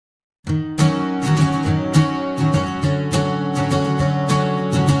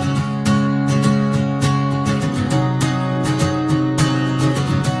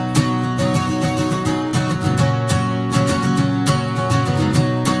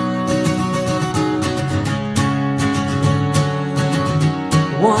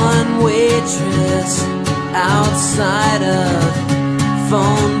waitress outside of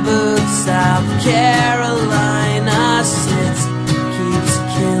phone booth, South Carolina sits, keeps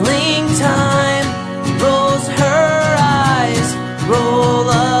killing time, rolls her eyes, roll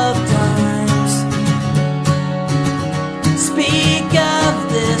of dimes. Speak of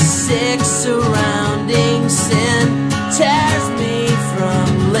this sick surrounding sin, tears me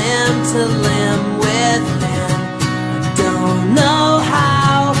from limb to limb within. I don't know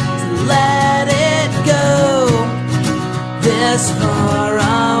how to let it go, this far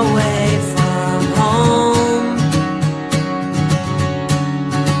away from home.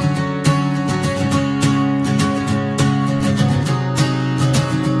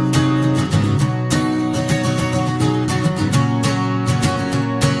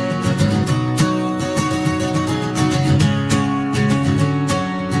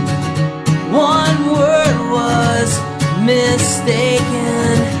 One word was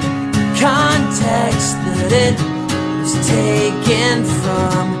mistaken, context that it was taken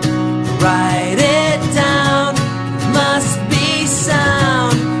from. Write it down, must be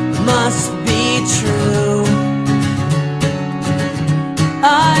sound, must be true.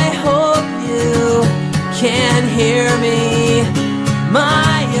 I hope you can hear me,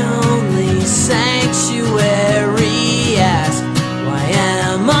 my only sanctuary. Ask, why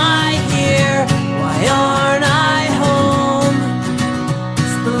am I here? Why aren't I home?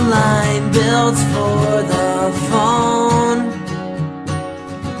 It's the line built for the phone.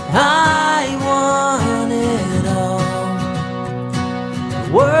 I want it all,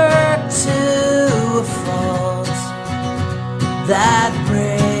 work to a fault that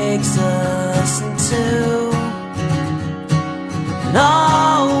breaks us in two, and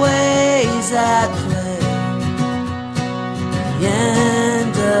always at play. The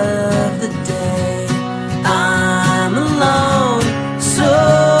end of the day, I'm alone, so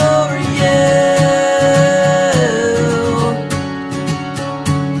are you.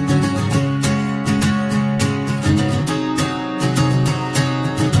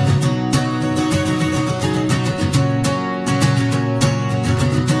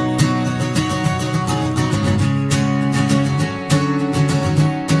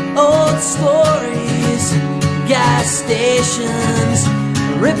 Old stories, gas stations,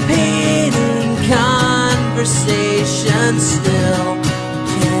 repeating conversations. Still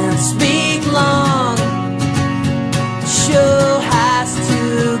can't speak long, show has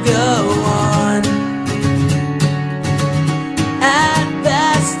to go on. At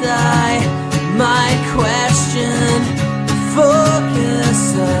best I might question the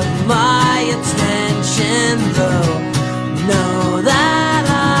focus of my attention, though know that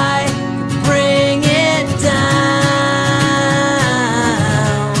I could bring it down.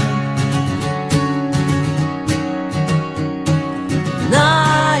 And I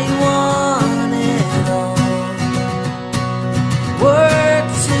want it all, work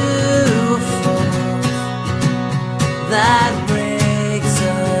to a fault that breaks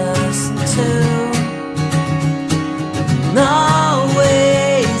us in two, and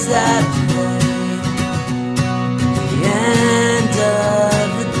always at play. The end of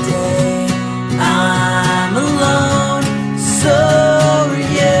the day, I'm alone, so are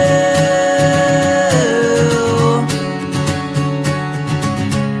you.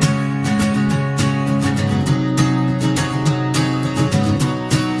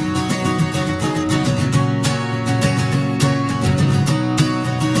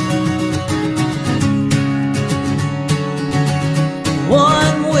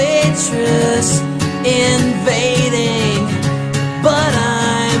 One waitress